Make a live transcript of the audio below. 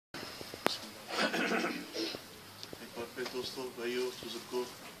दोस्तों, भाइयों, बुजुर्गों,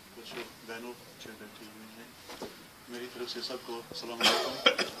 बच्चों, बहनों जो बैठी हुई हैं, मेरी तरफ से सबको अस्सलाम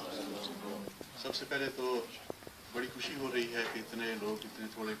वालेकुम। सबसे पहले तो बड़ी खुशी हो रही है कि इतने लोग इतने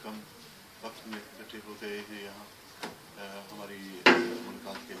थोड़े कम वक्त में इकट्ठे हो गए हैं यहाँ हमारी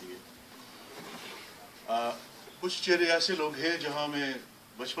मुलाकात के लिए। कुछ चेहरे ऐसे लोग हैं जहाँ मैं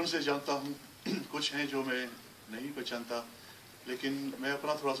बचपन से जानता हूँ, कुछ हैं जो मैं नहीं पहचानता, लेकिन मैं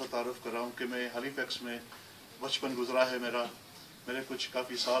अपना थोड़ा सा तारुफ कर रहा हूँ कि मैं हैलिफैक्स में बचपन गुजरा है मेरे कुछ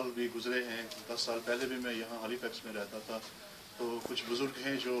काफ़ी साल भी गुजरे हैं। 10 साल पहले भी मैं यहाँ हैलिफैक्स में रहता था। तो कुछ बुज़ुर्ग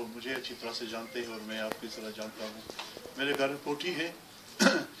हैं जो मुझे अच्छी तरह से जानते हैं और मैं आपकी तरह जानता हूँ। मेरे घर कोठी है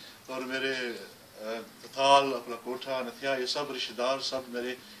और मेरे तथाल, अपना कोठा, नथिया, ये सब रिश्तेदार सब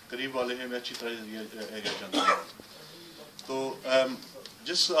मेरे करीब वाले हैं। मैं अच्छी तरह एरिया जानता हूँ। तो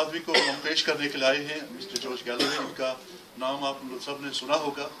जिस आदमी को हम पेश करने के लिए आए हैं, मिस्टर जॉर्ज गैलोवे, इनका नाम आप सब ने सुना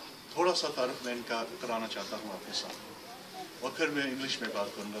होगा। थोड़ा सा तारुफ मैं इनका कराना चाहता हूँ आपके साथ, और फिर मैं इंग्लिश में बात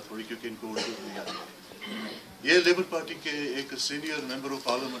करूँगा थोड़ी, क्योंकि इनको उर्दू नहीं आती है। ये लेबर पार्टी के एक सीनियर मेंबर ऑफ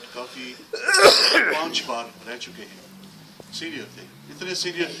पार्लियामेंट काफ़ी 5 बार रह चुके हैं। सीनियर थे, इतने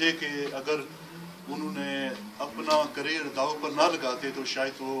सीनियर थे कि अगर उन्होंने अपना करियर दाव पर ना लगाते तो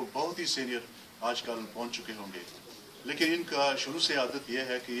शायद वो बहुत ही सीनियर आजकल पहुँच चुके होंगे। लेकिन इनका शुरू से आदत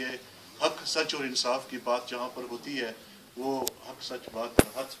यह है कि ये हक, सच और इंसाफ की बात जहाँ पर होती है वो हक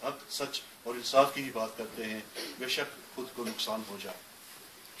सच और इंसाफ की ही बात करते हैं, बेशक खुद को नुकसान हो जाए।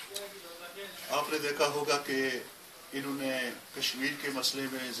 आपने देखा होगा कि इन्होंने कश्मीर के मसले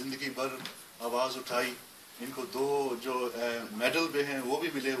में ज़िंदगी भर आवाज़ उठाई। इनको 2 जो मेडल भी हैं वो भी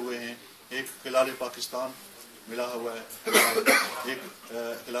मिले हुए हैं। एक खिलाड़े पाकिस्तान मिला हुआ है, एक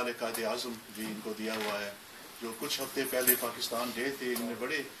खिलाड़े कायदे आज़म भी इनको दिया हुआ है, जो कुछ हफ्ते पहले पाकिस्तान गए थे। इन्होंने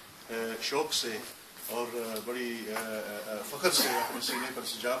बड़े शौक़ से और बड़ी फ़ख्र से अपने सीने पर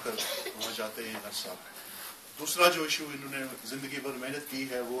सजाकर वहाँ जाते हैं हर साल। दूसरा जो इशू इन्होंने ज़िंदगी भर मेहनत की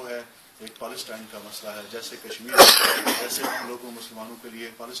है वो है एक पाकिस्तान का मसला है। जैसे कश्मीर, जैसे हम लोगों मुसलमानों के लिए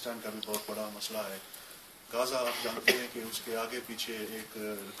पाकिस्तान का भी बहुत बड़ा मसला है। गाज़ा आप जानते हैं कि उसके आगे पीछे एक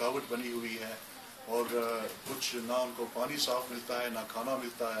रुकावट बनी हुई है और कुछ ना उनको पानी साफ मिलता है, ना खाना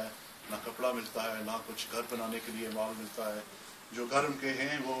मिलता है, ना कपड़ा मिलता है, ना कुछ घर बनाने के लिए माल मिलता है। जो घर उनके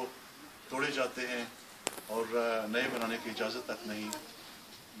हैं वो तोड़े जाते हैं और नए बनाने की इजाज़त तक नहीं।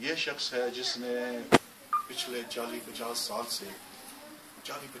 ये शख्स है जिसने पिछले 40-50 साल से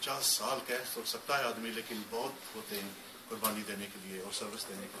 40-50 साल कह तो सकता है आदमी, लेकिन बहुत होते हैं कुर्बानी देने के लिए और सर्विस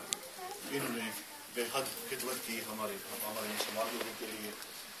देने के लिए। इन्होंने बेहद खिदमत की हमारे मुसलमान लोगों के लिए।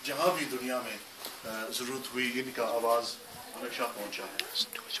 जहाँ भी दुनिया में ज़रूरत हुई इनका आवाज़ हमेशा पहुँचा है।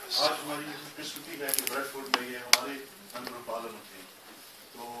 आज हमारी स्थिति है कि ब्रेडफोर्ड में ये हमारे मेंबर ऑफ पार्लियामेंट थे,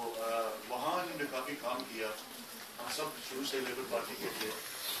 तो वहाँ इन्होंने काफ़ी काम किया। हम सब शुरू से लेबर पार्टी के थे।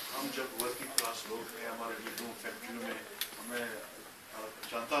 हम जब वर्किंग क्लास लोग थे, हमारे लीडरों फैक्ट्रियों में, मैं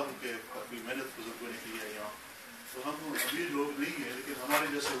जानता हूँ कि काफ़ी मेहनत बुजुर्गों ने की है यहाँ। तो हम अमीर लोग नहीं हैं, लेकिन हमारे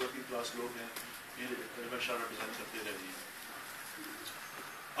जैसे वर्किंग क्लास लोग हैं, ये हमेशा रिप्रेजेंट करते रहे हैं।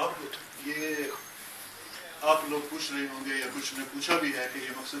 अब ये आप लोग पूछ रहे होंगे या कुछ ने पूछा भी है कि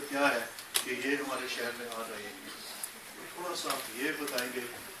ये मकसद क्या है कि ये हमारे शहर में आ रहे हैं। तो थोड़ा सा ये बताएंगे,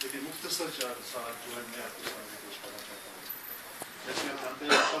 लेकिन मुख्तसर साथ जो है मैं आपके सामने पेश करना चाहता हूँ। जैसे आप जानते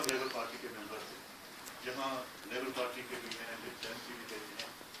हैं सब लेबर पार्टी के मेंबर थे। जहाँ लेबर पार्टी के भी हैं, लिफ्टेंट भी थे,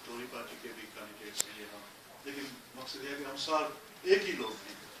 टोरी पार्टी के भी कैंडिडेट्स हैं यहाँ। लेकिन मकसद यह है कि हम सब एक ही लोग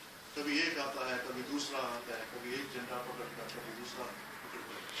हैं। कभी एक आता है, कभी दूसरा आता है, कभी एक झंडा पकड़ता, कभी दूसरा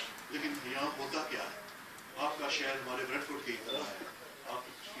पकड़ता। लेकिन यहाँ होता क्या है? आपका शहर हमारे ब्रेडफोर्ड की तरह है।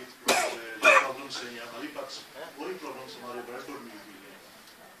 आपकी प्रॉब्लम्स हैं या हैलिफैक्स, वही प्रॉब्लम्स हमारे ब्रेडफोर्ड में भी है।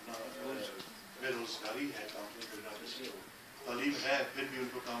 बेरोजगारी है, काम नहीं कर रहा, तालीम है फिर भी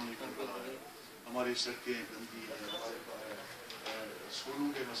उनको काम नहीं कर रहा है। हमारी सड़कें गंदी हैं, हमारे स्कूलों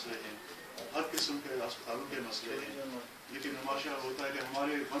के मसले हैं, हर किस्म के अस्पतालों के मसले हैं। लेकिन हमेशा होता है कि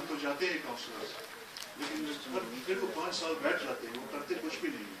हमारे बन तो जाते हैं काउंसलर्स, लेकिन फिर वो 5 साल बैठ जाते हैं, वो करते कुछ भी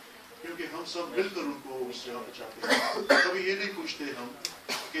नहीं, क्योंकि हम सब मिलकर उनको उस जगह पर चाहते हैं। कभी ये नहीं पूछते हम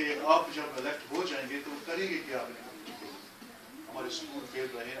कि आप जब इलेक्ट हो जाएंगे तो करेंगे क्या? हमारे स्कूल फेल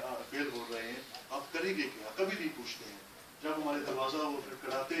हो रहे हैं, आप करेंगे क्या? कभी नहीं पूछते हैं। जब हमारे दरवाज़ा वो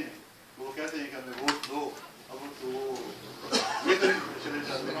खड़खड़ाते हैं, वो कहते हैं कि हमें वोट दो, अब तो वो चले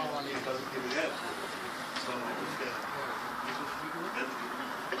जाते हैं के बगैर।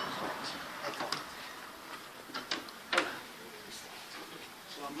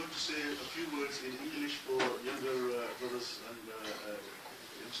 I'm going to say a few words in English for younger brothers and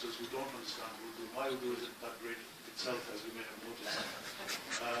youngsters who don't understand Urdu. My Urdu isn't that great itself, as you may have noticed.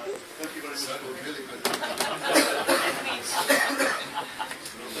 Thank you very much.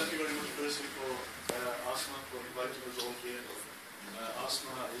 Thank you very much, firstly, for Asama for inviting us all here.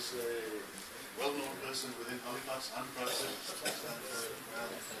 Asma is a well-known person within Halifax and Brazil,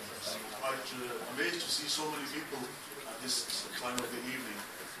 and I'm quite amazed to see so many people at this time of the evening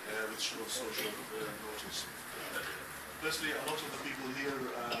with short social notice. Firstly, a lot of the people here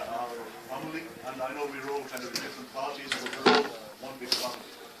are family, and I know we're all kind of in different parties, but we're all one big family.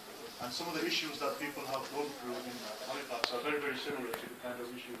 And some of the issues that people have gone through in Halifax are very, very similar to the kind of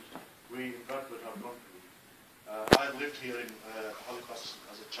issues we in Bradford have gone through. I lived here in Halifax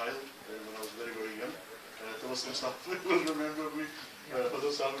as a child when I was very, very young. Those who will remember me, for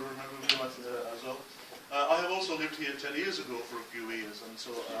those who will remember me as well. I have also lived here 10 years ago for a few years, and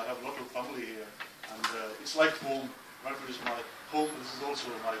so I have a lot of family here. And it's like home. Bradford is my home, and this is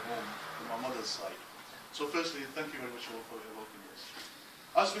also my home from my mother's side. So firstly, thank you very much all for welcoming us.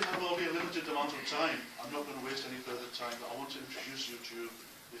 As we have only a limited amount of time, I'm not going to waste any further time, but I want to introduce you to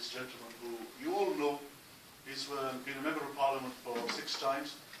this gentleman who you all know. He's been a member of Parliament for 6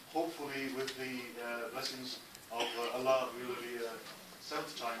 times. Hopefully, with the blessings of Allah, we will be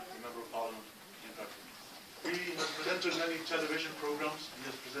 7th time a member of Parliament in Bradford. He has presented many television programs. He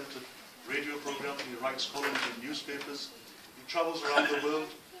has presented radio programs. He writes columns in newspapers. He travels around the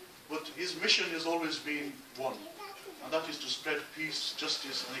world. But his mission has always been one. And that is to spread peace,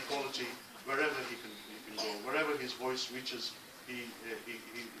 justice and equality wherever he can go. Wherever his voice reaches, he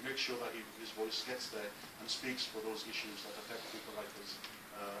makes sure that his voice gets there and speaks for those issues that affect people like us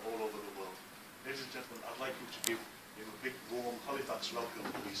all over the world. Ladies and gentlemen, I'd like you to give him a big, warm Halifax welcome,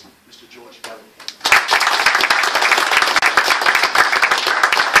 please, Mr. George Galloway.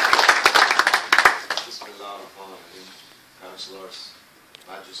 Bismillahirrahmanirrahim, councillors,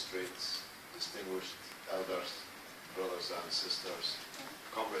 magistrates, distinguished elders, brothers and sisters,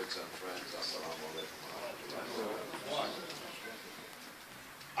 comrades and friends, Assalamu alaikum.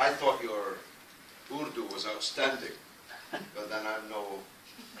 I thought your Urdu was outstanding, but then I'm no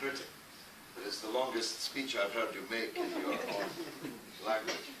critic. But it's the longest speech I've heard you make in your own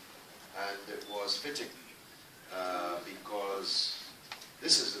language, and it was fitting because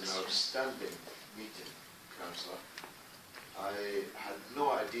this is an outstanding meeting, Councillor. I had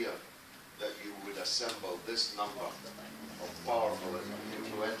no idea that you would assemble this number of powerful and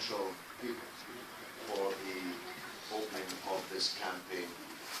influential people for the opening of this campaign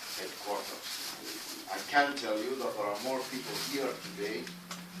headquarters. I can tell you that there are more people here today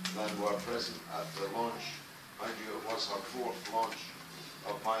than were present at the launch. Mind you, it was her 4th launch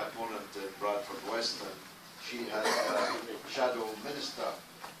of my opponent in Bradford West, and she had shadow minister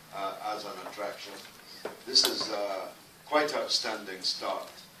as an attraction. This is quite an outstanding start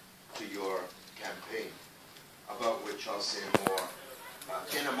to your campaign, about which I'll say more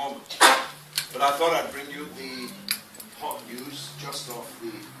in a moment. But I thought I'd bring you the hot news just off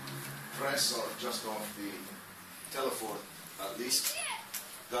the press, or just off the telephone at least,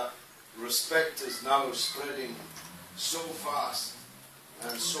 that respect is now spreading so fast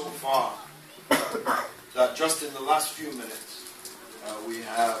and so far that just in the last few minutes we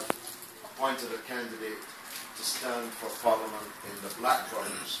have appointed a candidate to stand for Parliament in the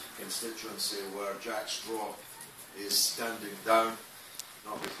Blackburn constituency, where Jack Straw is standing down,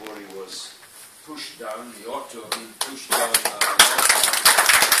 not before he was pushed down. He ought to have been pushed down.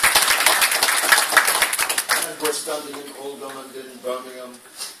 And we're standing in Oldham and in Birmingham,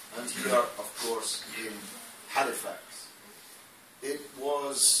 and here, of course, in Halifax. It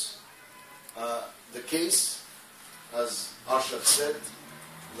was the case, as Arshad said,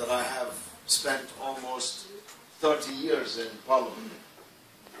 that I have spent almost 30 years in Parliament,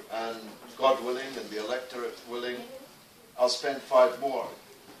 and God willing and the electorate willing, I'll spend 5 more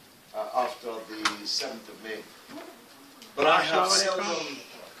after the 7th of May. But I have seldom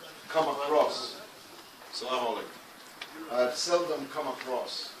come across, I've seldom come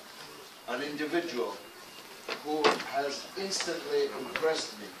across an individual who has instantly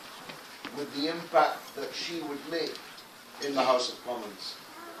impressed me with the impact that she would make in the House of Commons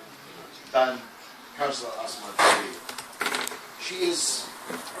than Councillor Asama Javed. She is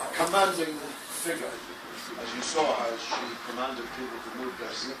a commanding figure, as you saw how she commanded people to move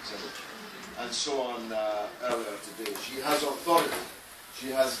their seats and so on earlier today. She has authority, she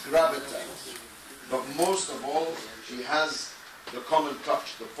has gravitas, but most of all, she has the common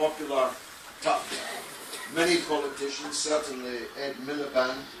touch, the popular touch. Many politicians, certainly Ed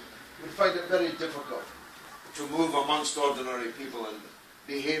Miliband, would find it very difficult to move amongst ordinary people and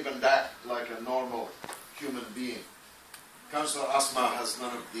behave and act like a normal human being. Councillor Asma has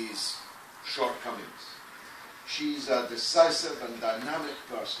none of these shortcomings. She's a decisive and dynamic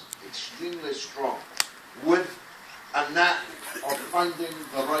person, extremely strong, with a knack of finding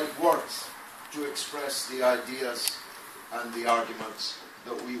the right words to express the ideas and the arguments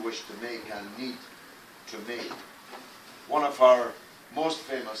that we wish to make and need to make. One of our most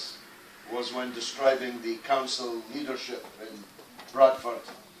famous was when describing the council leadership in Bradford.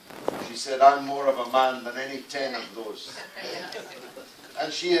 She said, "I'm more of a man than any 10 of those."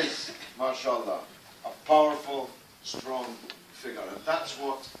 And she is, mashallah, a powerful, strong figure. And that's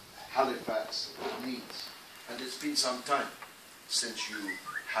what Halifax needs. And it's been some time since you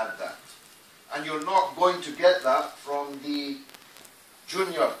had that. And you're not going to get that from the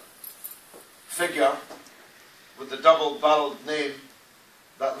junior figure with the double-barreled name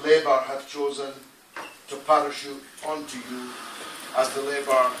that Labour have chosen to parachute onto you as the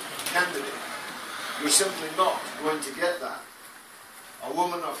Labour candidate. You're simply not going to get that. A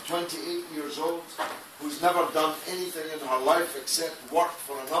woman of 28 years old who's never done anything in her life except work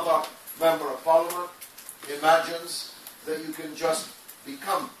for another Member of Parliament imagines that you can just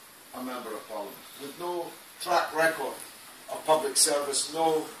become a Member of Parliament with no track record of public service,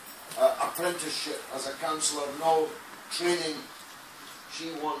 no apprenticeship as a councillor, no training.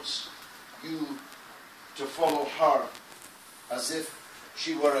 She wants you to follow her as if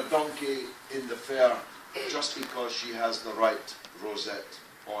she were a donkey in the fair just because she has the right rosette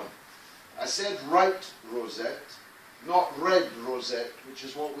on. I said right rosette, not red rosette, which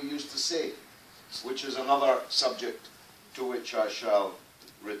is what we used to say, which is another subject to which I shall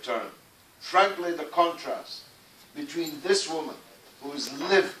return. Frankly, the contrast between this woman who's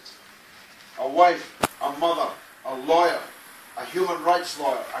lived, a wife, a mother, a lawyer, a human rights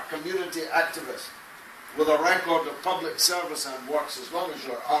lawyer, a community activist, with a record of public service and works as long as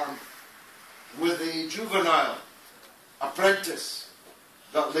your arm, with a juvenile apprentice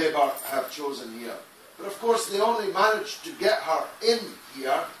that Labour have chosen here. But of course they only managed to get her in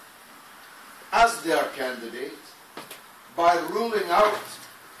here as their candidate by ruling out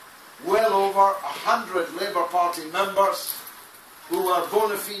well over 100 Labour Party members who were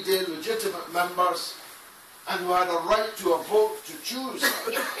bona fide legitimate members and who had a right to a vote to choose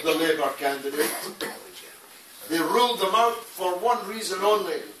the Labour candidate. They ruled them out for one reason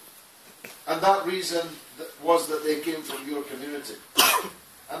only, and that reason was that they came from your community.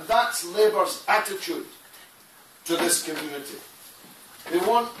 And that's Labour's attitude to this community. They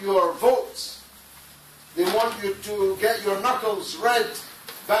want your votes. They want you to get your knuckles red,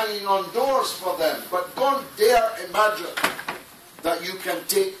 banging on doors for them. But don't dare imagine that you can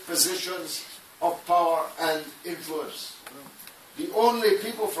take positions of power and influence. The only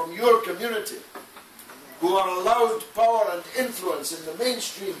people from your community who are allowed power and influence in the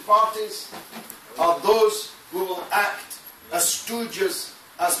mainstream parties are those who will act as stooges,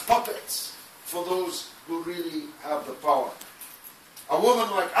 as puppets for those who really have the power. A woman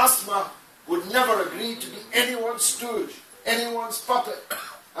like Asma would never agree to be anyone's stooge, anyone's puppet,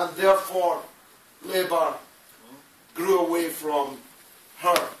 and therefore Labour grew away from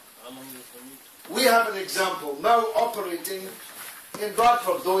her. We have an example now operating in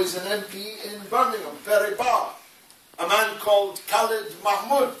Bradford, though he's an MP in Birmingham, Perry Bar, a man called Khalid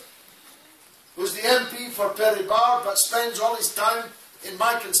Mahmood, who's the MP for Perry Bar but spends all his time in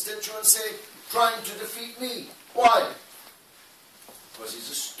my constituency trying to defeat me. Why? Because he's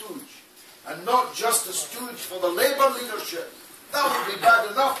a stooge. And not just a stooge for the Labour leadership. That would be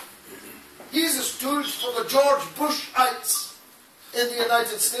bad enough. He's a stooge for the George Bushites in the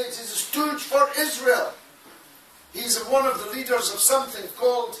United States. He's a stooge for Israel. He's one of the leaders of something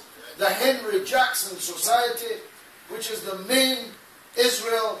called the Henry Jackson Society, which is the main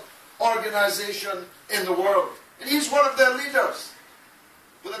Israel organization in the world. And he's one of their leaders,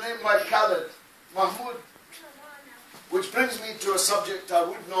 with a name like Khalid Mahmood. Which brings me to a subject I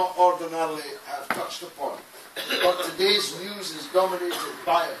would not ordinarily have touched upon, but today's news is dominated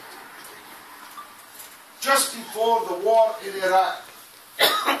by it. Just before the war in Iraq,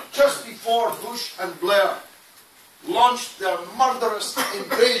 just before Bush and Blair launched their murderous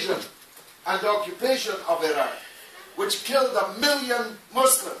invasion and occupation of Iraq, which killed 1 million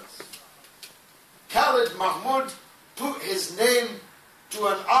Muslims, Khalid Mahmood put his name to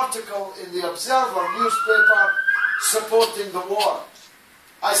an article in the Observer newspaper supporting the war.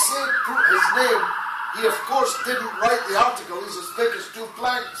 I say put his name. He of course didn't write the article. He's as thick as 2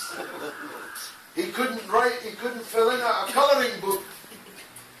 planks. He couldn't write, he couldn't fill in a colouring book.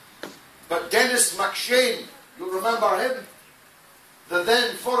 But Dennis McShane, you remember him? The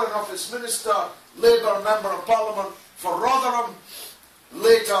then Foreign Office Minister, Labour Member of Parliament for Rotherham,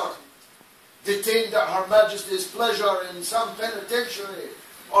 later detained at Her Majesty's pleasure in some penitentiary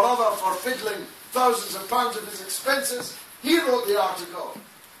or other for fiddling thousands of pounds of his expenses. He wrote the article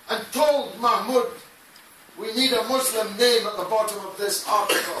and told Mahmood, we need a Muslim name at the bottom of this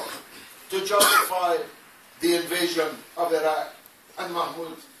article. to justify the invasion of Iraq, and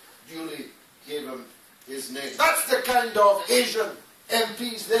Mahmoud duly gave him his name. That's the kind of Asian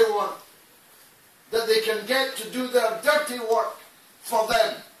MPs they want, that they can get to do their dirty work for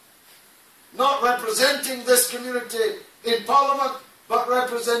them, not representing this community in Parliament, but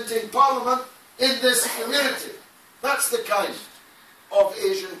representing Parliament in this community. That's the kind of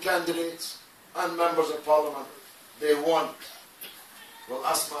Asian candidates and members of Parliament they want. Well,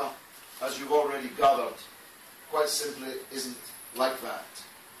 Asma, as you've already gathered, quite simply isn't like that.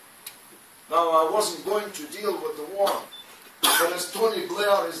 Now, I wasn't going to deal with the war, but as Tony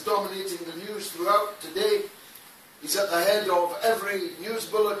Blair is dominating the news throughout today, he's at the head of every news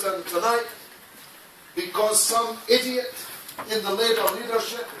bulletin tonight, because some idiot in the Labour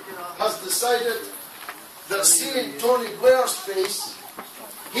leadership has decided that seeing Tony Blair's face,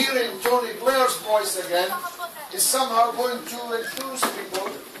 hearing Tony Blair's voice again, is somehow going to enthuse people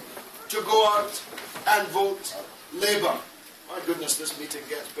to go out and vote Labour. My goodness, this meeting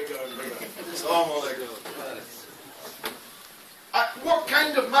gets bigger and bigger. Oh my God. What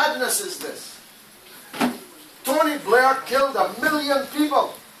kind of madness is this? Tony Blair killed 1 million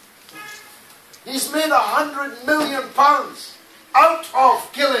people. He's made £100 million out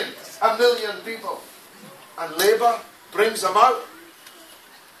of killing 1 million people. And Labour brings them out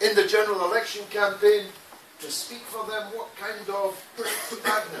in the general election campaign to speak for them. What kind of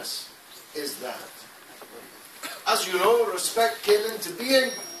madness is that? As you know, Respect came into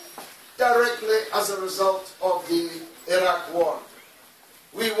being directly as a result of the Iraq War.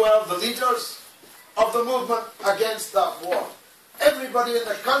 We were the leaders of the movement against that war. Everybody in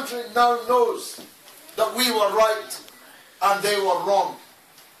the country now knows that we were right and they were wrong.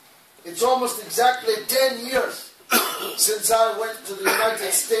 It's almost exactly 10 years since I went to the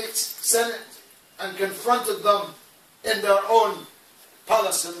United States Senate and confronted them in their own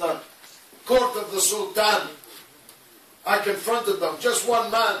palace, in the court of the Sultan. I confronted them, just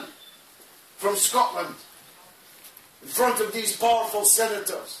one man from Scotland, in front of these powerful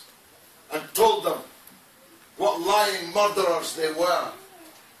senators, and told them what lying murderers they were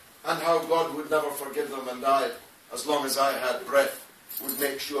and how God would never forgive them, and I, as long as I had breath, would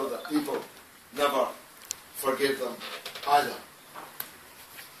make sure that people never forgive them either.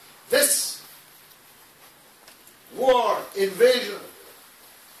 This war invasion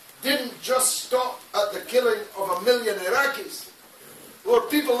didn't just stop at the killing of 1 million Iraqis. There were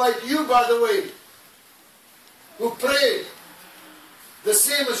people like you, by the way, who prayed the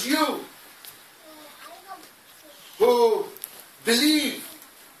same as you, who believe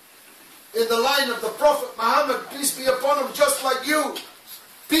in the line of the Prophet Muhammad, peace be upon him, just like you.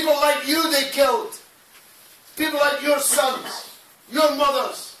 People like you they killed. People like your sons, your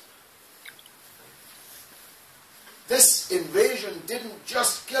mothers. This invasion didn't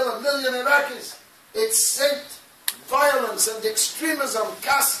just kill 1 million Iraqis. It sent violence and extremism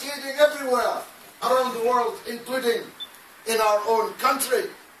cascading everywhere around the world, including in our own country.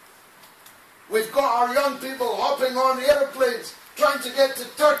 We've got our young people hopping on airplanes, trying to get to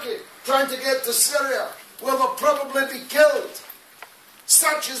Turkey, trying to get to Syria, where they'll probably be killed.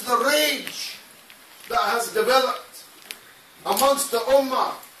 Such is the rage that has developed amongst the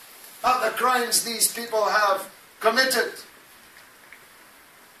Ummah at the crimes these people have committed.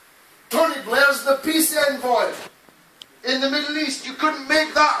 Tony Blair's the peace envoy in the Middle East. You couldn't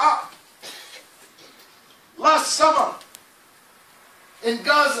make that up. Last summer, in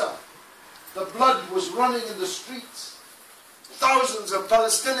Gaza, the blood was running in the streets. Thousands of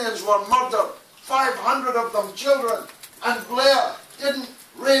Palestinians were murdered, 500 of them children, and Blair didn't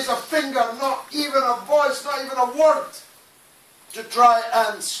raise a finger, not even a voice, not even a word, to try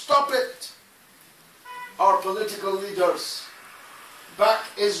and stop it. Our political leaders back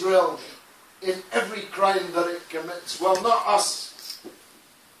Israel in every crime that it commits. Well, not us.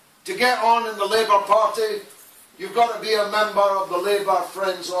 To get on in the Labour Party, you've got to be a member of the Labour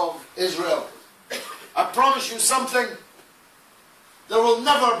Friends of Israel. I promise you something, there will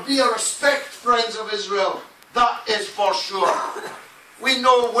never be a Respect Friends of Israel. That is for sure. We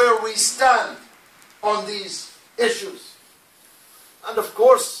know where we stand on these issues. And of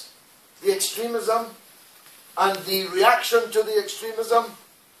course, the extremism and the reaction to the extremism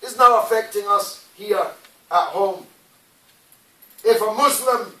is now affecting us here at home. If a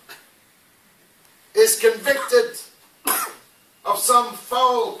Muslim is convicted of some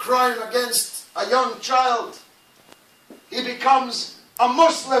foul crime against a young child, he becomes a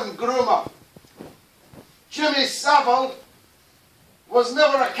Muslim groomer. Jimmy Savile was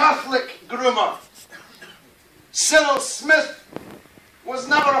never a Catholic groomer. Cyril Smith was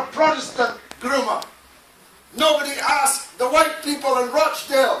never a Protestant groomer. Nobody asked the white people in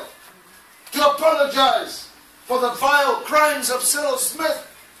Rochdale apologize for the vile crimes of Cyril Smith.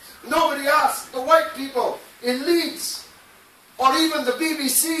 Nobody asked the white people in Leeds or even the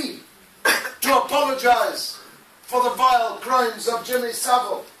BBC to apologize for the vile crimes of Jimmy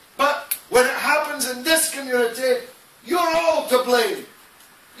Savile. But when it happens in this community, you're all to blame.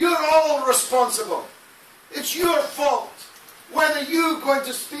 You're all responsible. It's your fault. When are you going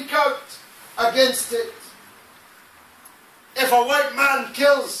to speak out against it? If a white man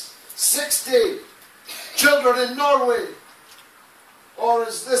kills 60 children in Norway, or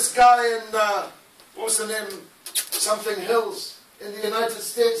is this guy in, what's the name, something Hills in the United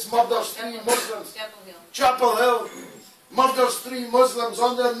States, murders 3 Muslims. Chapel Hill murders 3 Muslims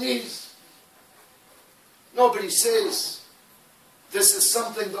on their knees. Nobody says this is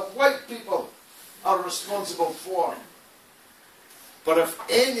something that white people are responsible for. But if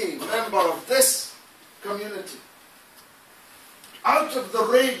any member of this community, out of the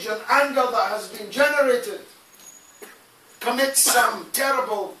rage and anger that has been generated, commits some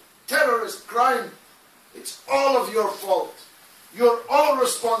terrible terrorist crime, it's all of your fault. You're all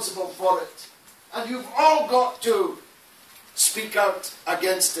responsible for it. And you've all got to speak out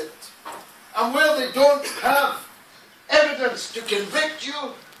against it. And where they don't have evidence to convict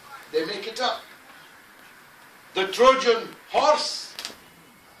you, they make it up. The Trojan horse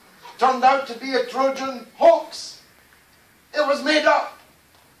turned out to be a Trojan hoax. It was made up.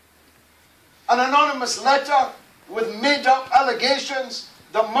 An anonymous letter with made-up allegations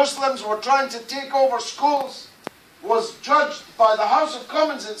that Muslims were trying to take over schools was judged by the House of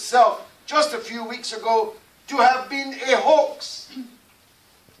Commons itself just a few weeks ago to have been a hoax.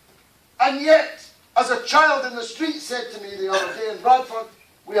 And yet, as a child in the street said to me the other day in Bradford,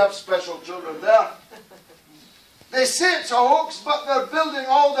 we have special children there, they say it's a hoax, but they're building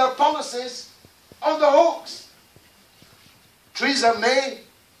all their policies on the hoax. Theresa May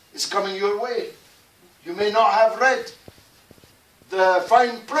is coming your way. You may not have read the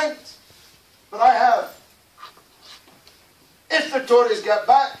fine print, but I have. If the Tories get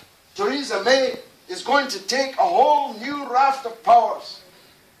back, Theresa May is going to take a whole new raft of powers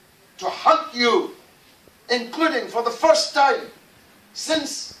to hunt you, including for the first time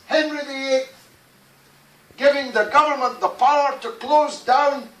since Henry VIII giving the government the power to close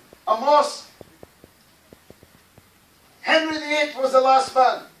down a mosque. Henry VIII was the last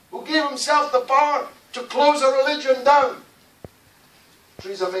man who gave himself the power to close a religion down.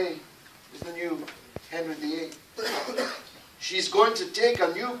 Theresa May is the new Henry VIII. She's going to take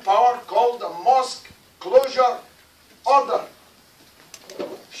a new power called a mosque closure order.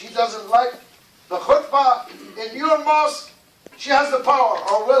 She doesn't like the khutbah in your mosque. She has the power,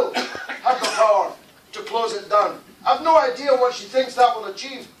 or will have the power, to close it down. I've no idea what she thinks that will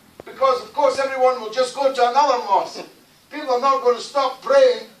achieve, because of course everyone will just go to another mosque. People are not going to stop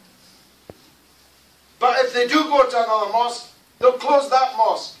praying. But if they do go to another mosque, they'll close that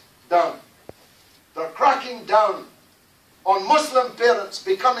mosque down. They're cracking down on Muslim parents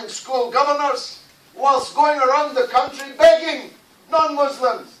becoming school governors whilst going around the country begging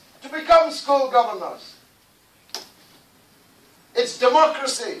non-Muslims to become school governors. It's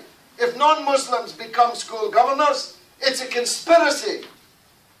democracy. If non-Muslims become school governors, it's a conspiracy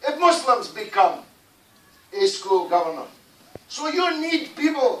if Muslims become a school governor. So you need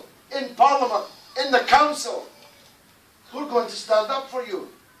people in Parliament, in the Council, who are going to stand up for you,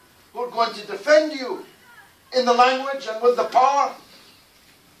 who are going to defend you in the language and with the power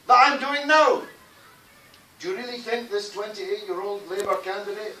that I'm doing now. Do you really think this 28-year-old Labour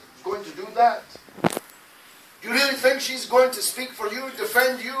candidate is going to do that? Do you really think she's going to speak for you,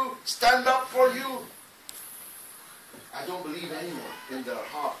 defend you, stand up for you? I don't believe anyone in their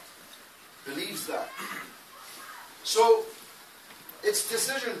heart believes that. So, it's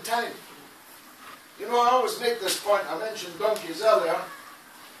decision time. You know, I always make this point, I mentioned donkeys earlier.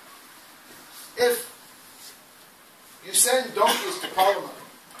 If you send donkeys to Parliament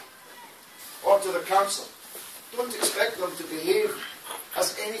or to the Council, don't expect them to behave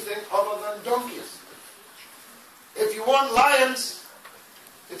as anything other than donkeys. If you want lions,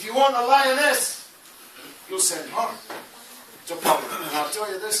 if you want a lioness, you'll send her to Parliament. And I'll tell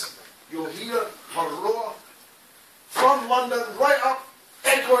you this, you'll hear her roar from London right up,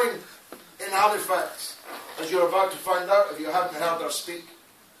 echoing in Halifax, as you're about to find out if you haven't heard her speak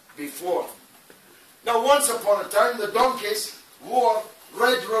before. Now, once upon a time, the donkeys wore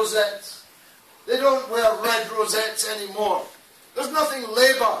red rosettes. They don't wear red rosettes anymore. There's nothing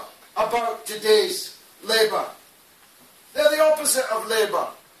Labour about today's Labour. They're the opposite of Labour.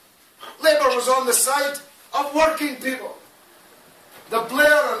 Labour was on the side of working people. The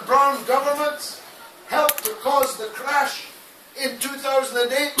Blair and Brown governments helped to cause the crash in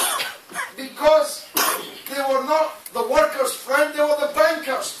 2008 because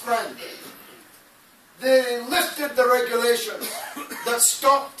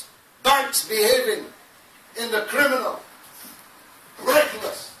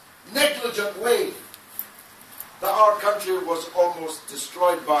negligent way that our country was almost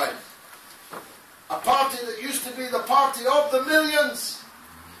destroyed by. A party that used to be the party of the millions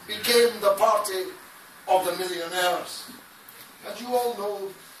became the party of the millionaires. And you all know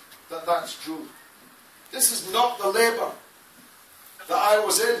that that's true. This is not the Labour that I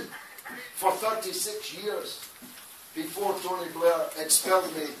was in for 36 years before Tony Blair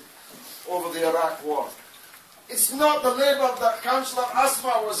expelled me over the Iraq War. It's not the Labour that Councillor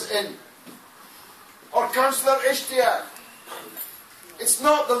Asama was in, or Councillor Ishtiaq. It's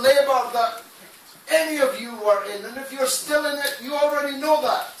not the Labour that any of you were in, and if you're still in it, you already know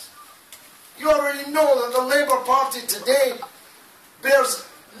that. You already know that the Labour Party today bears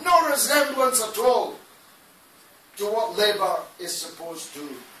no resemblance at all to what Labour is supposed to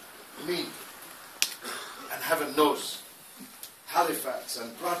mean. And heaven knows, Halifax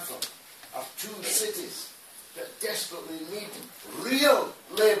and Bradford are two cities that desperately need real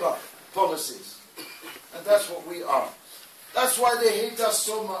Labour policies. And that's what we are. That's why they hate us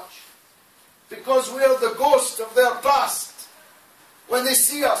so much. Because we are the ghost of their past. When they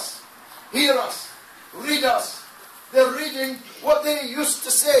see us, hear us, read us, they're reading what they used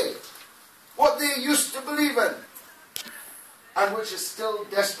to say, what they used to believe in, and which is still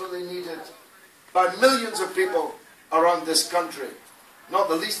desperately needed by millions of people around this country, not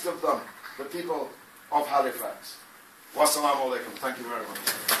the least of them, the people of Halifax. Wassalamu alaikum. Thank you very much.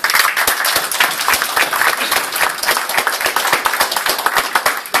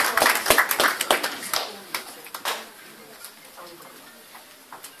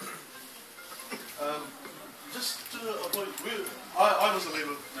 I was a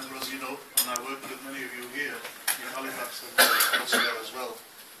Labour member, as you know, and I worked with many of you here in Halifax and elsewhere as well.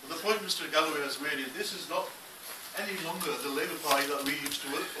 But the point Mr. Galloway has made is this is not any longer the Labour Party that we used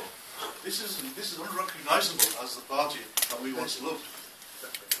to work for. This is unrecognisable as the party that we once loved.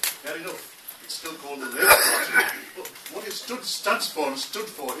 Fair enough. It's still called the Labour Party. But what it stands for and stood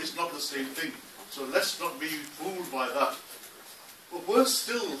for is not the same thing. So let's not be fooled by that. But worse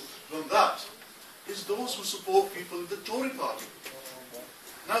still than that is those who support people in the Tory party.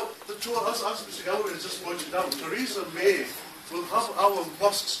 Now, as Mr. Galloway has just pointed out, Theresa May will have our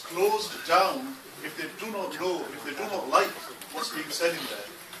mosques closed down if they do not know, if they do not like what's being said in there.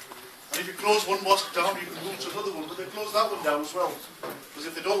 And if you close one mosque down, you can move to another one, but they close that one down as well. Because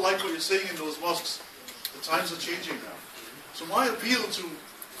if they don't like what you're saying in those mosques, the times are changing now. So my appeal to,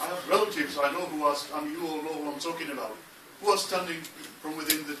 I have relatives I know who are, and you all know who I'm talking about, who are standing from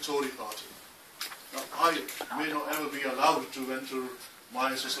within the Tory party. Now, I may not ever be allowed to enter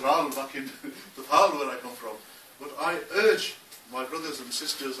my sasural back in the Pal where I come from, but I urge my brothers and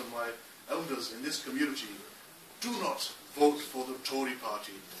sisters and my elders in this community, do not vote for the Tory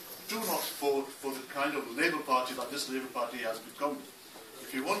party. Do not vote for the kind of Labour Party that this Labour Party has become.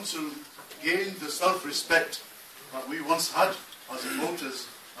 If you want to gain the self-respect that we once had as voters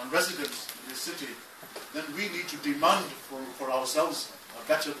and residents in this city, then we need to demand for ourselves a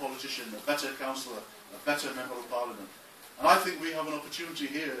better politician, a better councillor, a better member of parliament. And I think we have an opportunity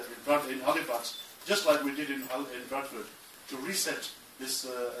here in Halifax, just like we did in Bradford, to reset this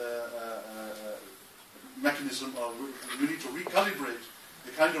mechanism. We need to recalibrate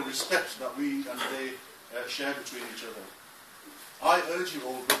the kind of respect that we and they share between each other. I urge you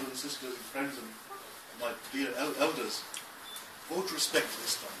all, brothers and sisters and friends and my dear elders, vote respect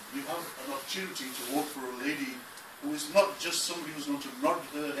this time. You have an opportunity to vote for a lady who is not just somebody who's going to nod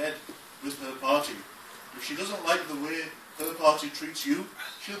her head with her party. If she doesn't like the way her party treats you,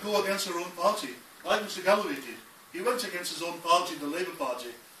 she'll go against her own party, like Mr. Galloway did. He went against his own party, the Labour Party,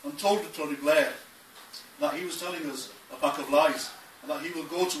 and told Tony Blair that he was telling us a pack of lies, and that he will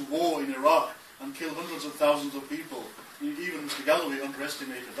go to war in Iraq and kill hundreds of thousands of people. Even Mr. Galloway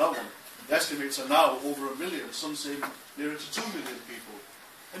underestimated that one. The estimates are now over 1 million, some say nearer to 2 million people.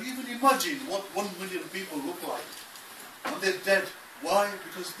 And even imagine what 1 million people look like. And they're dead. Why?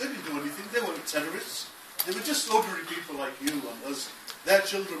 Because they didn't do anything. They weren't terrorists. They were just ordinary people like you and us. Their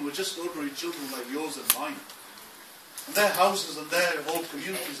children were just ordinary children like yours and mine. And their houses and their whole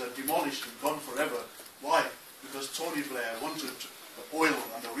communities are demolished and gone forever. Why? Because Tony Blair wanted the oil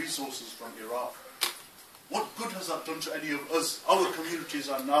and the resources from Iraq. What good has that done to any of us? Our communities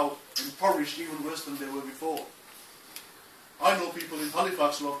are now impoverished even worse than they were before. I know people in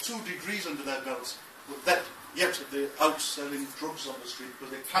Halifax who have 2 degrees under their belts, but yet they're out selling drugs on the street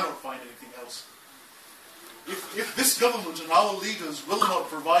because they cannot find anything else. If this government and our leaders will not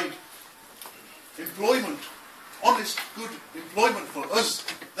provide employment, honest, good employment for us,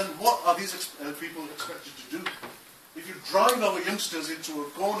 then what are these people expected to do? If you drive our youngsters into a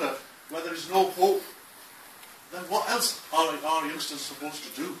corner where there is no hope, then what else are our youngsters supposed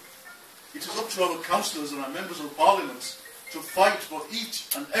to do? It is up to our councillors and our members of parliament to fight for each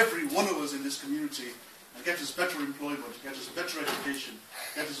and every one of us in this community and get us better employment, get us better education,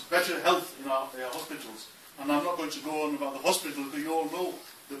 get us better health in our hospitals. And I'm not going to go on about the hospital, but you all know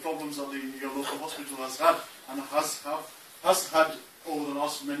the problems that your local hospital has had and has had over the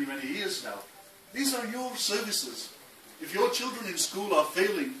last many, many years now. These are your services. If your children in school are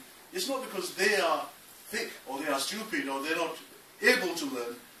failing, it's not because they are thick or they are stupid or they're not able to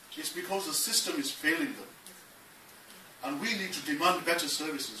learn. It's because the system is failing them. And we need to demand better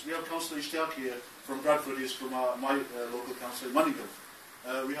services. We have Councillor Ishtiaq here from Bradford, is from my local council in Manningham.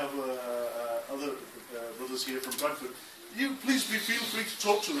 We have other brothers here from Bradford. You please feel free to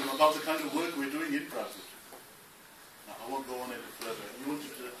talk to them about the kind of work we're doing in Bradford. Now, I won't go on any further. You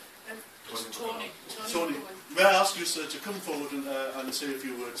wanted to, Tony, may I ask you, sir, to come forward and say a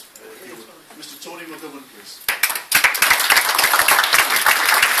few words? Mr. Tony McGovern, please.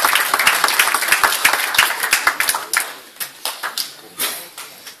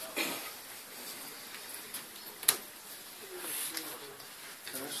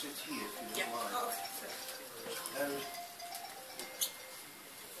 Can I sit here if you don't mind?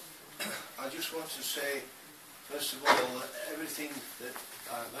 I just want to say, first of all, that everything that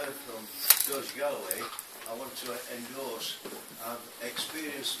I've heard from Judge Galloway, I want to endorse. I've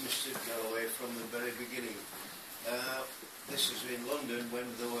experienced Mr. Galloway from the very beginning. This is in London when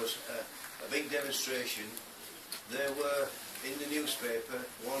there was a big demonstration. There were, in the newspaper,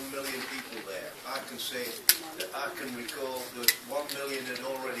 1 million people there. I can say that I can recall that 1 million had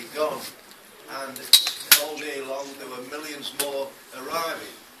already gone, and all day long there were millions more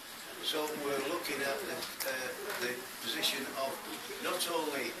arriving. So we're looking at the position of not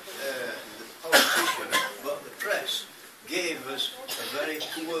only the politicians, but the press gave us a very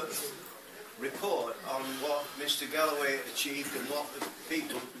poor report on what Mr. Galloway achieved and what the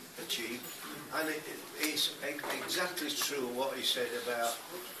people achieved. And it is exactly true what he said about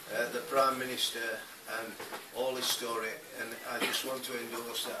the Prime Minister and all his story, and I just want to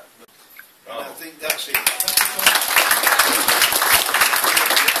endorse that. And I think that's it.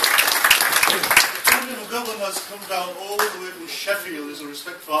 Tony McGovern has come down all the way from Sheffield as a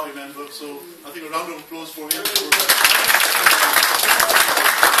Respect Party member, so I think a round of applause for him.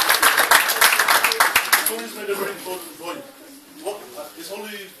 Tony's made a very important point.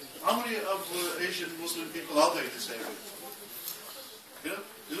 How many of Asian Muslim people are there in this area? You know,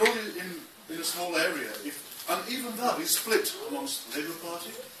 they're only in a small area. And even that is split amongst the Labour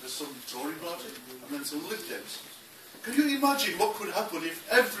Party, there's some Tory Party, and then some Lib Dems. Can you imagine what could happen if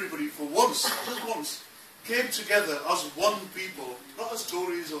everybody, for once, just once, came together as one people, not as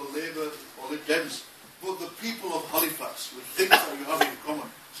Tories or Labour or Lib Dems, but the people of Halifax with things that you have in common?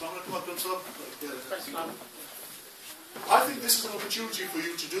 So I'm going to come up and talk. I think this is an opportunity for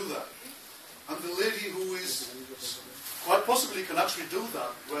you to do that. And the lady who is quite possibly can actually do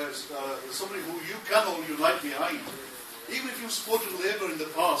that, whereas somebody who you can all unite behind, even if you've supported Labour in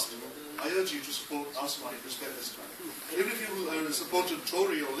the past, I urge you to support Asama Javed this time. Even if you supported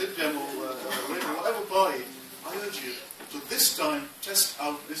Tory or Lib Dem or Labour, whatever party, I urge you to this time test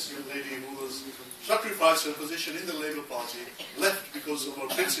out this young lady who has sacrificed her position in the Labour Party, left because of her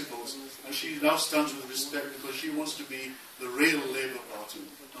principles, and she now stands with respect because she wants to be the real Labour Party.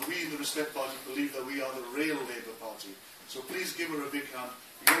 And we in the Respect Party believe that we are the real Labour Party. So please give her a big hand.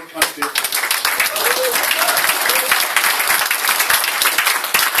 Your candidate.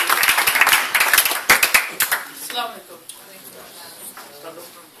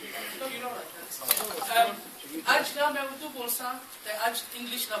 आज ना मैं उर्दू बोल सा ते आज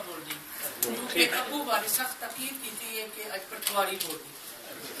English ना बोल दी क्योंकि अबू वाली सख्त ताकीद की थी कि आज पटवारी बोल दी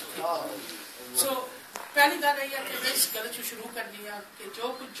सो पहली गल ये है कि मैं इस गल चो शुरू करनी है कि जो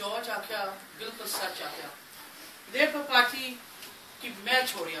कुछ जॉर्ज आख्या बिल्कुल सच आख्या लेबर पार्टी की मैं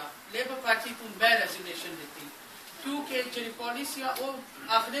छोड़िया लेबर पार्टी को मैं रेजिग्नेशन देती क्योंकि जो पॉलिसियां वो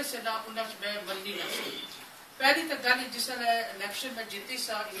आखिर से ना उन्हें मैं बननी ना सी पहली तो गल जिसले इलेक्शन में जीती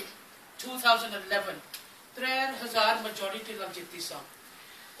सा 2011 3000 मेजोरिटी लग जीती सा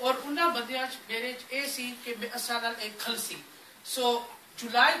और उन्हें बंदियां मेरे ए सी कि मैं असाल एक खल सी सो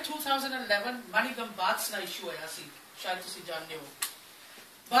जुलाई 2011 मणिगम बात का इशू आया सी शायद तुसी जानते हो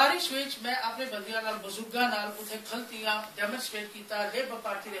बारिश विच मैं अपने बंदियां नाल बुजुर्गां नाल उथे खलतियां डेमोन्स्ट्रेट कीता लेबर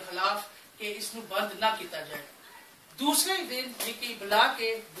पार्टी के खिलाफ कि इसनु बंद ना किया जाए दूसरे दिन मिकी बुला के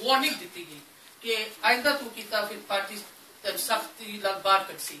वार्निंग दी गई कि आइंदा तू कीता फिर पार्टी सख्ती लग बात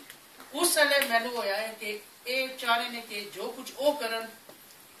कर सी उस समय मैंने होया है कि ये चाहने ने कि जो कुछ ओ करन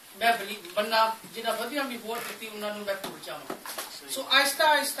मैं बनना जिन्हें वधिया भी वोट दी उन्होंने मैं भूल जाऊँ सो आहिस्ता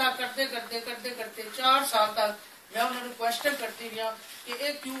आहिस्ता करते 4 साल तक मैं उन्होंने क्वेश्चन करती रहा कि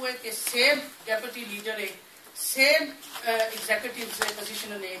ये क्यों है कि सेम डेप्यूटी लीडर है, सेम एग्जीक्यूटिव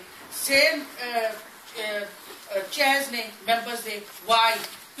पोजीशन ने, सेम चेयर्स ने, मेंबर्स ने, वाई?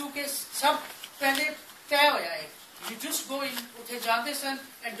 क्योंकि सब पहले तय होया है। यू जस्ट गो इन, उठे जाते सन,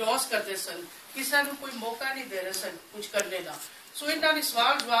 एंडोर्स करते सन, किसी को कोई मौका नहीं दे रहे सन कुछ करने का। सो इन्होंने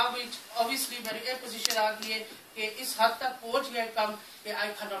सवाल जवाब ऑब्वियसली मेरी ये पोजीशन आ गई है कि इस हद तक पहुंच गया कम कि I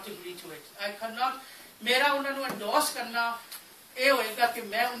can not agree to it. I can not, मेरा उन्होंने एंडोर्स करना ये होएगा कि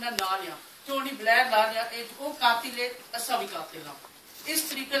मैं उन्हें ना लिया, टोनी ब्लेयर ला लिया, वो कातिल है, असा भी कातिल हाँ, इस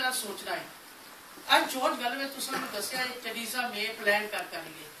तरीके से सोचना है। आज जॉर्ज गैलोवे तुसां नूं दस्सिया टेरिसा मे प्लान कर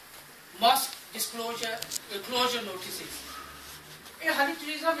रही है मॉस्क डिस्क्लोजर क्लोजर नोटिसेस, ये हाली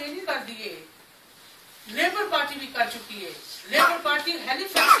टेरिसा मे नहीं कर दी है, लेबर पार्टी भी कर चुकी है। लेबर पार्टी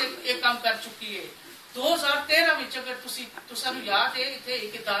हैलीफैक्स से ये काम कर चुकी है। 2013 में अगर तुसां नूं याद है इत्थे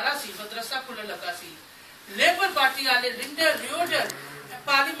एक इदारा सी, मदरसा खुलण लगा सी, लेबर पार्टी वाले लिंडर रियोडर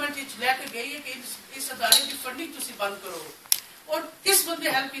पार्लियामेंट लैके गई है कि इस अदारे की फंडिंग तुसी बंद करो, और किस बंदे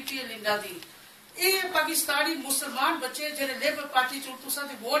हेल्प की है लिंडा दी? ये पाकिस्तानी मुसलमान बच्चे जेडे लेबर पार्टी चो तुसां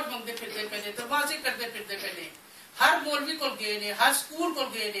दे वोट मंगते फिरदे पे ने, दरवाजे करते फिरदे पे ने, हर मौलवी को गए ने, हर स्कूल को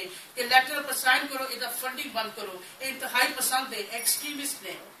गए ने कि लेटर पर साइन करो, इधर फंडिंग बंद करो, ये इंतहाई पसंद है, एक्सट्रीमिस्ट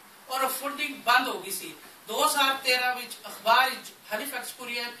ने, और फंडिंग बंद हो गई सी। 2013 में अखबार हैलिफैक्स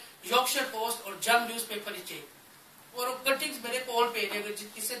कुरियर, यॉर्कशायर पोस्ट और जम न्यूज पेपर और कटिंग्स मेरे कोल पे ने, अगर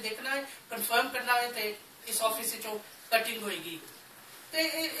किसे देखना है कंफर्म करना है तो इस ऑफिस से कटिंग होगी। तो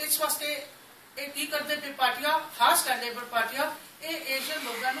इस वास्ते की करते पे पार्टियां, खासकर लेबर पार्टियां, ये एशियन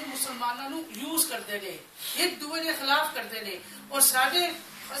लोगों को मुसलमानों यूज करते हैं, एक दूसरे के खिलाफ करते हैं, और साडे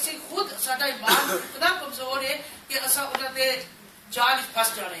असी खुद साडा ईमान इतना कमजोर है कि असा उन्होंने जाल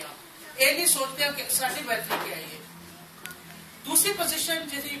फंस जाने हैं, ये नहीं सोचते कि साडी बेहतरी क्या है। दूसरी पोजीशन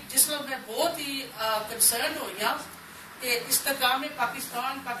जिसमें मैं बहुत ही कंसर्न हुई हाँ कि इस्तेकाम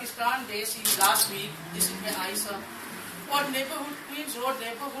पाकिस्तान डे सी लास्ट वीक जिसमें आई सा, और neighbourhood queen's road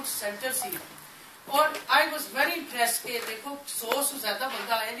neighbourhood centre C, और आई वॉज वेरी इम्प्रेस के देखो 100 से ज्यादा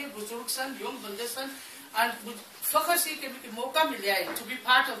बंदा आए ने, बुजुर्ग सन, यंग बंदे सन, एंड फखर सी कि मौका मिले है to be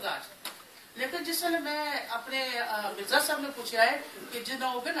part of that. लेकिन जिस वेले मैं अपने मिर्जा साहब ने पूछा है कि जिन्हें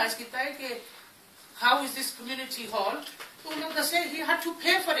ऑर्गेनाइज किया है कि how is this community hall, तो उन्होंने दसे ही हैड टू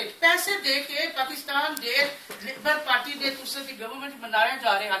पे फॉर इट, पैसे दे के Pakistan day labour party day दूसरे की गवर्नमेंट मनाया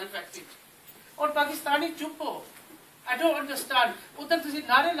जा रहे हैलिफैक्स, और पाकिस्तानी चुप हो। I don't understand. उधर तुसी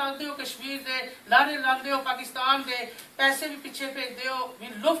नारे लाते हो कश्मीर दे, नारे लाते हो पाकिस्तान दे, पैसे भी पीछे फेंकते हो, we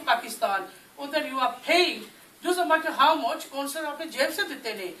love Pakistan. उधर you are paying, doesn't matter how much, council आपने जेब से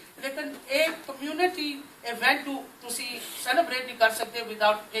देते नहीं, लेकिन एक कम्युनिटी इवेंट को तुसी सेलिब्रेट नहीं कर सकते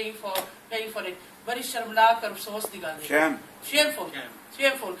without paying for it. बड़ी शर्मनाक और अफसोस की गल है।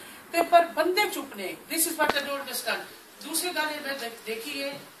 Shameful. ते पर बंदे चुप ने, this is what I don't understand. दूसरी गल मैं देखी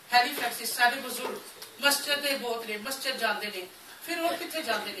है हैलिफैक्स सारे बुजुर्ग मस्जिद बहुत ने, मस्जिद जाते ने, फिर वो कितने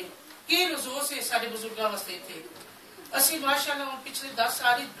जाते ने, की रिसोर्स है सारे बुजुर्गों वास्ते थे। असि माशाअल्लाह हम पिछले 10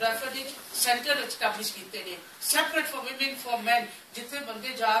 साल ब्रैफर्ड सेंटर एस्टैब्लिश किए ने, separate for women for man, जिथे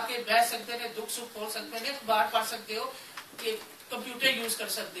बंदे जाके बह सकते ने, दुख सुख बोल सकते ने, अखबार पढ़ सकते हो, कंप्यूटर यूज कर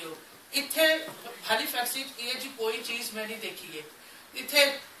सकते हो। इतने हैलिफैक्स ये जी कोई चीज मैं नहीं देखी है। इतने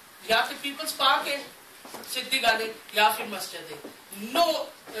या तो पीपल्स पार्क है सीधी गल है, या फिर मस्जिद है, नो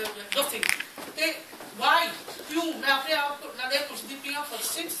नथिंग। वाई क्यों मैं अपने आप को नाले पूछती P for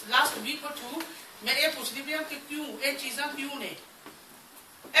since last week और 2 मैं ये पूछती पी कि क्यों ये चीज़ां क्यों ने।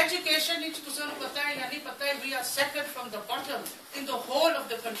 एजुकेशन तुसां नूं पता है या नहीं पता है, we are second from the bottom in the whole of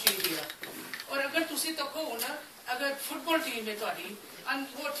the country here. और अगर तुसी तको हुण अगर फुटबॉल टीम है तुहाडी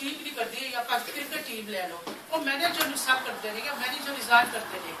वो ठीक नहीं करती है, या क्रिकेट टीम ले लो, वो मैनेजर नूं सब करते हैं या मैनेजर रिजाइन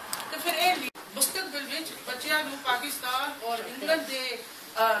करते हैं, तो फिर ये मुस्तकबिल विच बच्चियां नूं पाकिस्तान और इंग्लैंड दे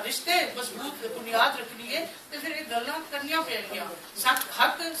रिश्ते मजबूत बुनियाद रखनी है, तो फिर ये गल्लां करनियां पैणगियां।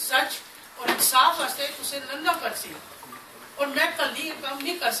 हक सच और इंसाफ वास्ते तुसें लड़ना पड़सी, और मैं कल्ली ये काम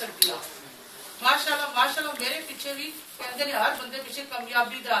नहीं कर सकती। माशाल्लाह मेरे पीछे भी कहते हैं हर बंदे पीछे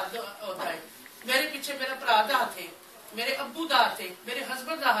कामयाबी का हाथ होता है। मेरे पीछे मेरा भरा का हाथ है, मेरे अब्बू का हाथ है, मेरे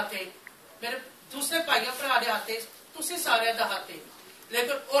हसबैंड का हाथ है, मेरे दूसरे भाइयों भरा के हाथ है, तुसी सारे का हाथ है।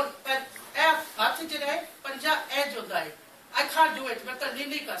 लेकिन और हाथ जो है पंजा एज होता है, आई कांट डू इट, मैं कल्ली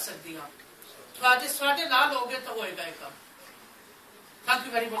नहीं कर सकती हाँ, स्वादे लाल हो गए तो होएगा ये काम। Thank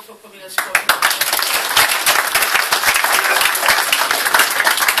you very much for coming us.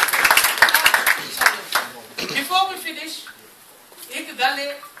 Before we finish एक गल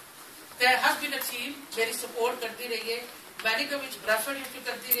है, there has been a team मेरी सपोर्ट करती रही है, अमेरिका में ब्रैफर्ड भी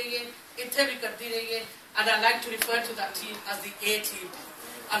करती रही है, इत्थे भी करती रही है, and I like to refer to that team as the A team.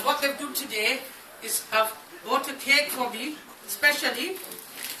 And what they've done today is have bought a cake for me, especially,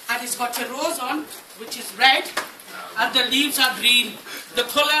 and it's got a rose on, which is red, and the leaves are green, the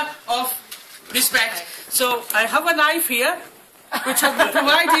colour of respect. So I have a knife here, which has been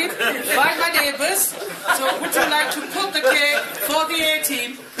provided by my neighbours. So would you like to put the cake for the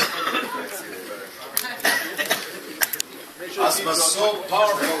A-team? Asma was so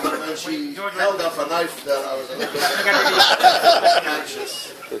powerful that when she held up a knife there, I was a little bit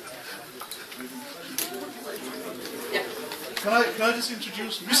anxious. Can I just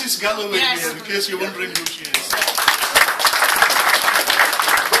introduce Mrs. Galloway here, in case you're wondering who she is?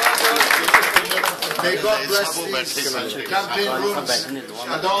 May God bless these campaign rooms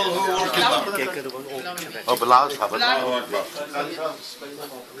and all who work in them. Oh, Bilal, Allahu Akbar.